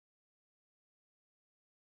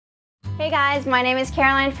Hey guys, my name is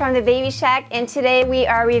Caroline from the Baby Shack, and today we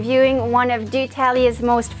are reviewing one of Dutailier's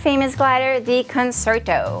most famous glider, the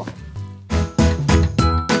Concerto.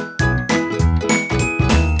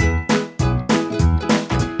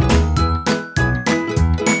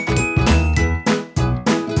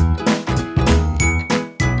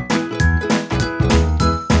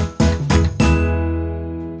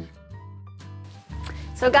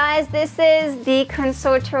 So guys, this is the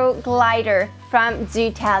Concerto glider from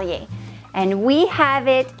Dutailier. And we have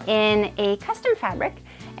it in a custom fabric,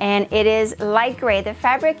 and it is light gray. The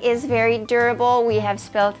fabric is very durable. We have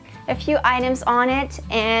spilled a few items on it,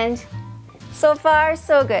 and so far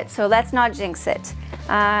so good. So let's not jinx it.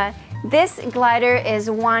 This glider is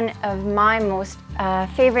one of my most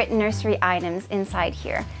favorite nursery items inside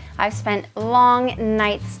here. I've spent long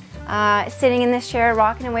nights sitting in this chair,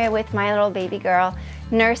 rocking away with my little baby girl,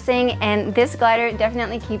 nursing, and this glider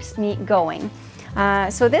definitely keeps me going.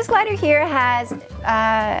 So this glider here has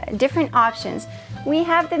different options. We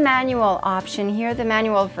have the manual option here, the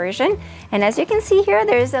manual version, and as you can see here,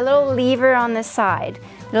 there's a little lever on the side,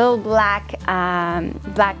 a little black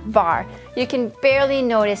bar. You can barely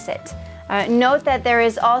notice it. Note that there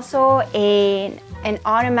is also an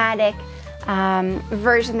automatic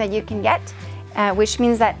version that you can get, which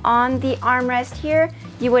means that on the armrest here,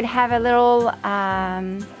 you would have a little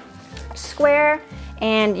square,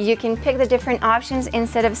 and you can pick the different options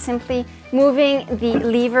instead of simply moving the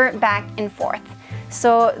lever back and forth.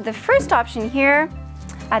 So the first option here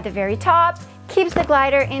at the very top keeps the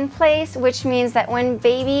glider in place, which means that when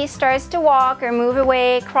baby starts to walk or move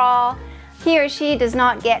away, crawl, he or she does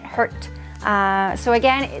not get hurt. So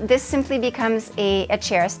again, this simply becomes a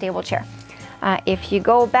chair, a stable chair. If you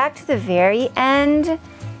go back to the very end,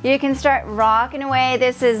 you can start rocking away.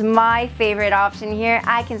 This is my favorite option here.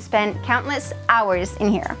 I can spend countless hours in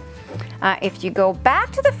here. If you go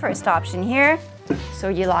back to the first option here, so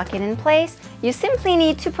you lock it in place, you simply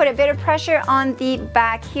need to put a bit of pressure on the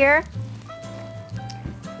back here,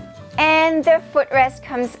 and the footrest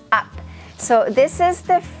comes up. So this is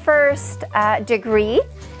the first degree,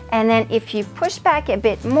 and then if you push back a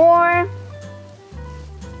bit more,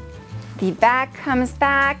 the back comes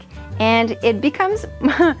back, and it becomes,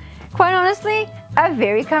 quite honestly, a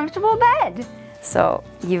very comfortable bed. So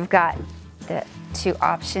you've got the two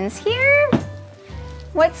options here.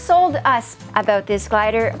 What sold us about this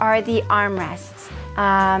glider are the armrests.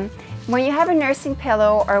 When you have a nursing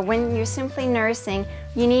pillow or when you're simply nursing,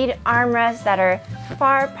 you need armrests that are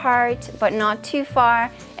far apart but not too far,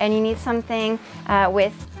 and you need something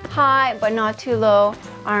with high but not too low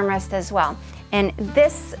armrest as well. And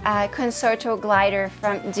this Concerto glider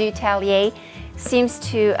from Dutailier seems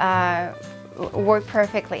to work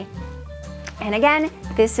perfectly. And again,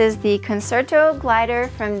 this is the Concerto glider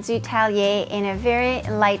from Dutailier in a very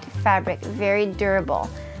light fabric, very durable.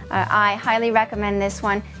 I highly recommend this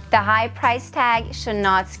one. The high price tag should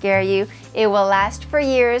not scare you. It will last for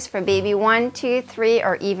years for baby 1, 2, 3,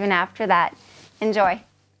 or even after that. Enjoy.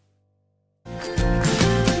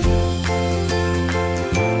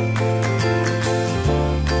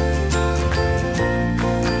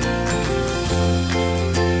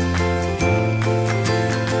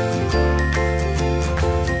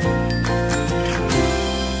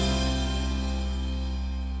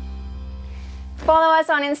 Follow us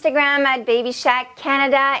on Instagram at Baby Shack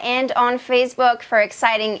Canada and on Facebook for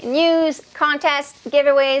exciting news, contests,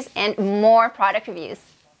 giveaways, and more product reviews.